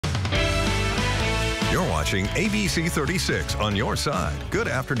watching ABC 36 on your side. Good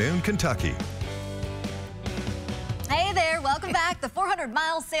afternoon, Kentucky. Hey there, welcome back. The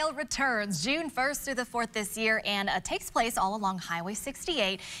 400-mile sale returns June 1st through the 4th this year and takes place all along Highway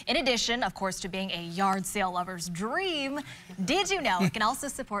 68. In addition, of course, to being a yard sale lover's dream, did you know it can also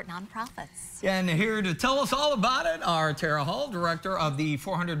support nonprofits? And here to tell us all about it are Tara Hall, director of the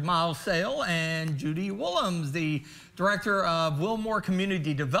 400-mile sale, and Judy Willems, the director of Wilmore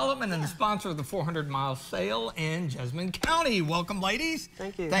Community Development and the sponsor of the 400-mile sale in Jessamine County. Welcome, ladies.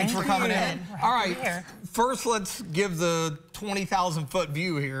 Thank you. Thanks for coming in. All right, here. first let's give the 20,000-foot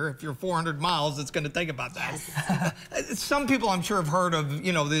view here. If you're 400 miles, it's going to take about that. Yes. Some people, I'm sure, have heard of,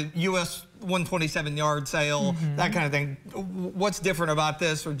 you know, the U.S. 127 yard sale, that kind of thing. What's different about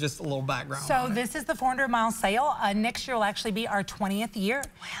this, or just a little background? So this is the 400-mile sale. Next year will actually be our 20th year.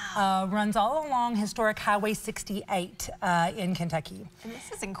 Wow. Runs all along historic Highway 68 in Kentucky. And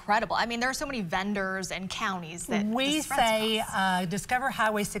this is incredible. I mean, there are so many vendors and counties that we say discover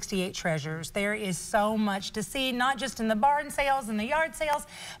Highway 68 treasures. There is so much to see, not just in the barn sales and the yard sales,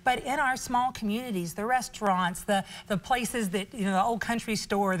 but in our small communities, the restaurants, the places that, you know, the old country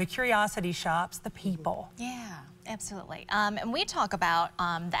store, the curiosity shops, the people. Yeah, absolutely. And we talk about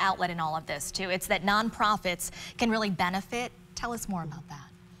the outlet in all of this too. It's that nonprofits can really benefit. Tell us more about that.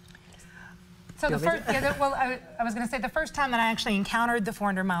 So the first, well, I was going to say the first time that I actually encountered the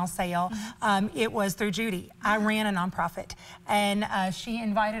 400-mile sale, it was through Judy. I ran a nonprofit, and she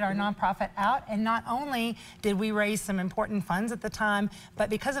invited our nonprofit out, and not only did we raise some important funds at the time, but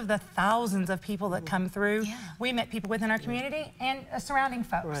because of the thousands of people that come through, we met people within our community and surrounding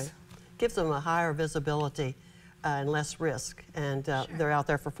folks. Right. Gives them a higher visibility and less risk, and they're out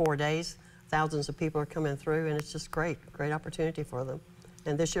there for 4 days. Thousands of people are coming through, and it's just great opportunity for them.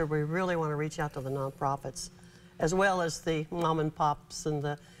 And this year we really want to reach out to the nonprofits, as well as the mom and pops and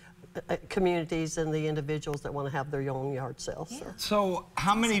the communities and the individuals that want to have their own yard sales. Yeah. So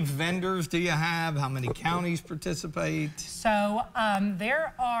how many vendors do you have? How many counties participate? So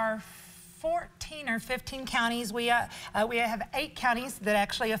there are 14 or 15 counties. We have 8 counties that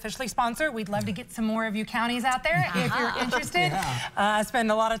actually officially sponsor. We'd love to get some more of you counties out there if you're interested. I spend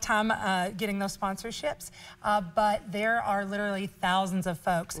a lot of time getting those sponsorships, but there are literally thousands of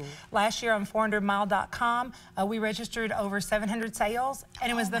folks. Last year on 400mile.com, we registered over 700 sales,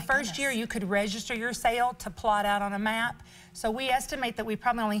 and it was the first year you could register your sale to plot out on a map. So we estimate that we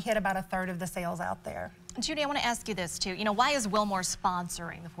probably only hit about 1/3 of the sales out there. Judy, I want to ask you this too. You know, why is Wilmore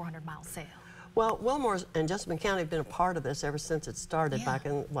sponsoring the 400-mile sale? Well, Wilmore and Jessamine County have been a part of this ever since it started back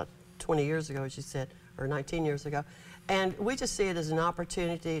in, what, 20 years ago, as you said, or 19 years ago. And we just see it as an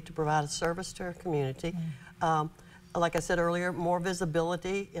opportunity to provide a service to our community. Like I said earlier, more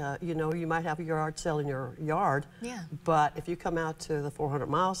visibility. You know, you might have a yard sale in your yard, but if you come out to the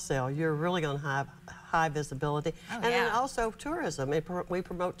 400-mile sale, you're really going to have high visibility. Then also tourism. We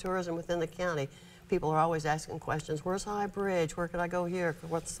promote tourism within the county. People are always asking questions. Where's High Bridge? Where can I go here?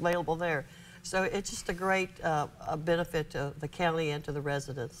 What's available there? So it's just a great benefit to the county and to the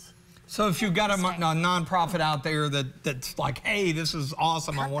residents. So if you've got a nonprofit out there that's like, hey, this is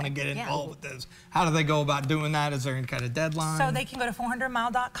awesome, I want to get involved with this, how do they go about doing that? Is there any kind of deadline? So they can go to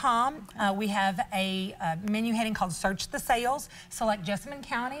 400mile.com. We have a menu heading called Search the Sales. Select Jessamine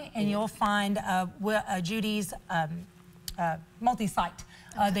County, and you'll find Judy's multi-site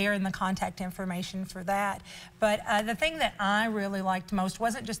there in the contact information for that. But the thing that I really liked most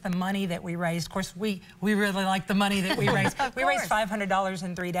wasn't just the money that we raised. Of course, we really liked the money that we raised. We raised $500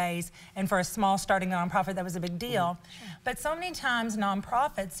 in 3 days, and for a small starting nonprofit, that was a big deal. But so many times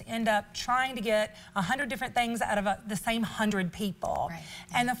nonprofits end up trying to get 100 different things out of the same 100 people.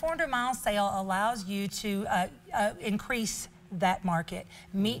 And the 400-mile sale allows you to increase that market,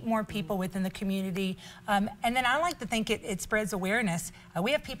 meet more people within the community, and then I like to think it spreads awareness.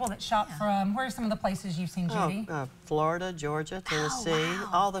 We have people that shop from, where are some of the places you've seen, Judy? Florida, Georgia, Tennessee,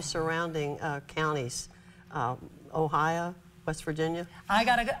 all the surrounding counties, Ohio, West Virginia. I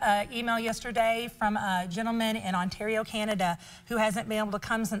got an email yesterday from a gentleman in Ontario, Canada, who hasn't been able to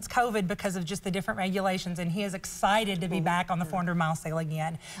come since COVID because of just the different regulations, and he is excited to be back on the 400-mile sale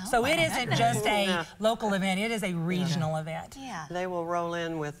again. So it isn't just a local event, it is a regional event. They will roll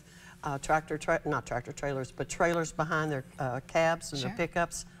in with not tractor trailers, but trailers behind their cabs and their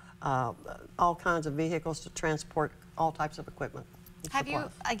pickups, all kinds of vehicles to transport all types of equipment. Have you,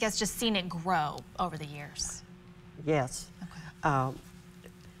 I guess, just seen it grow over the years? Yes.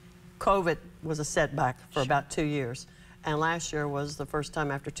 COVID was a setback for about 2 years, and last year was the first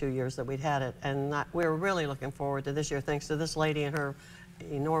time after 2 years that we'd had it, and we were really looking forward to this year thanks to this lady and her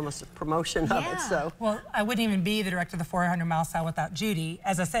enormous promotion of it. So. Well, I wouldn't even be the director of the 400-mile sale without Judy.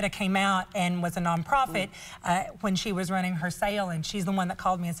 As I said, I came out and was a nonprofit when she was running her sale, and she's the one that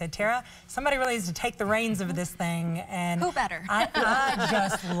called me and said, Tara, somebody really needs to take the reins of this thing. And who better? I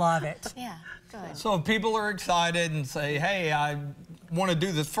just love it. Yeah, good. So if people are excited and say, hey, I want to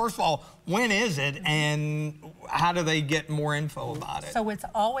do this, first of all, when is it and how do they get more info about it? So it's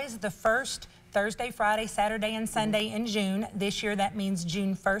always the first Thursday, Friday, Saturday, and Sunday in June. This year, that means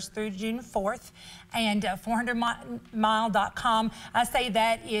June 1st through June 4th. And 400mile.com, I say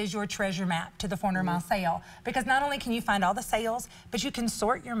that is your treasure map to the 400-mile sale. Because not only can you find all the sales, but you can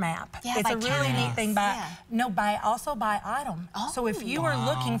sort your map. Yeah, it's by a really neat thing. Also by item. Oh, so if you are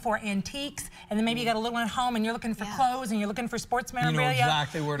looking for antiques, and then maybe you got a little one at home, and you're looking for clothes, and you're looking for sports memorabilia, you know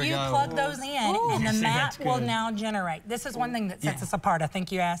exactly where to you go. plug those in, and the map will now generate. This is one thing that sets us apart. I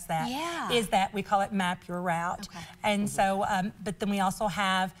think you asked that. Yeah. Is that we call it Map Your Route. Okay. And so, but then we also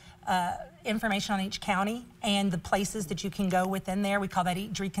have information on each county and the places that you can go within there. We call that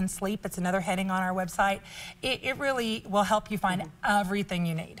Eat, Drink, and Sleep. It's another heading on our website. It really will help you find everything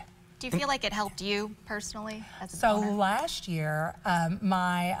you need. Do you feel like it helped you personally as a So donor? last year,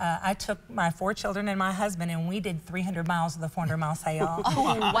 I took my 4 children and my husband, and we did 300 miles of the 400-mile sale. Oh,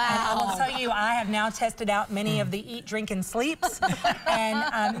 wow. And I will tell you, I have now tested out many of the Eat, Drink, and Sleeps,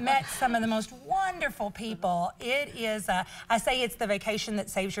 and met some of the most wonderful people. It is, I say it's the vacation that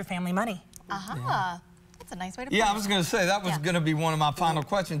saves your family money. That's a nice way to put it. Yeah, I was going to say, that was going to be one of my final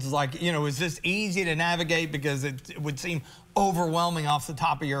questions. Is like, you know, is this easy to navigate? Because it would seem overwhelming off the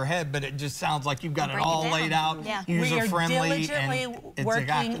top of your head, but it just sounds like you've got it all laid out, user-friendly, we are diligently and it's working,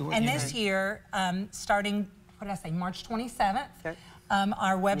 exactly what and you this need. year, starting, what did I say, March 27th,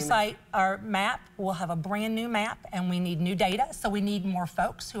 our website, our map, will have a brand new map, and we need new data, so we need more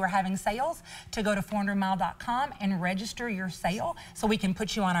folks who are having sales to go to 400mile.com and register your sale so we can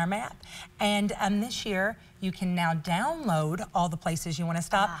put you on our map. And this year, you can now download all the places you want to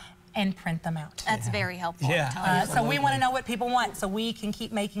stop and print them out. That's very helpful. Yeah. So we want to know what people want so we can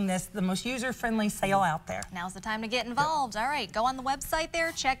keep making this the most user-friendly sale out there. Now's the time to get involved. All right, go on the website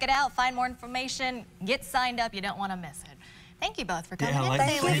there, check it out, find more information, get signed up. You don't want to miss it. Thank you both for coming in.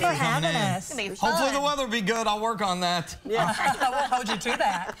 Thank you for having us. It's gonna be fun. Hopefully the weather will be good. I'll work on that. Yeah, we'll hold you to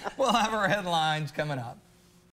that. We'll have our headlines coming up.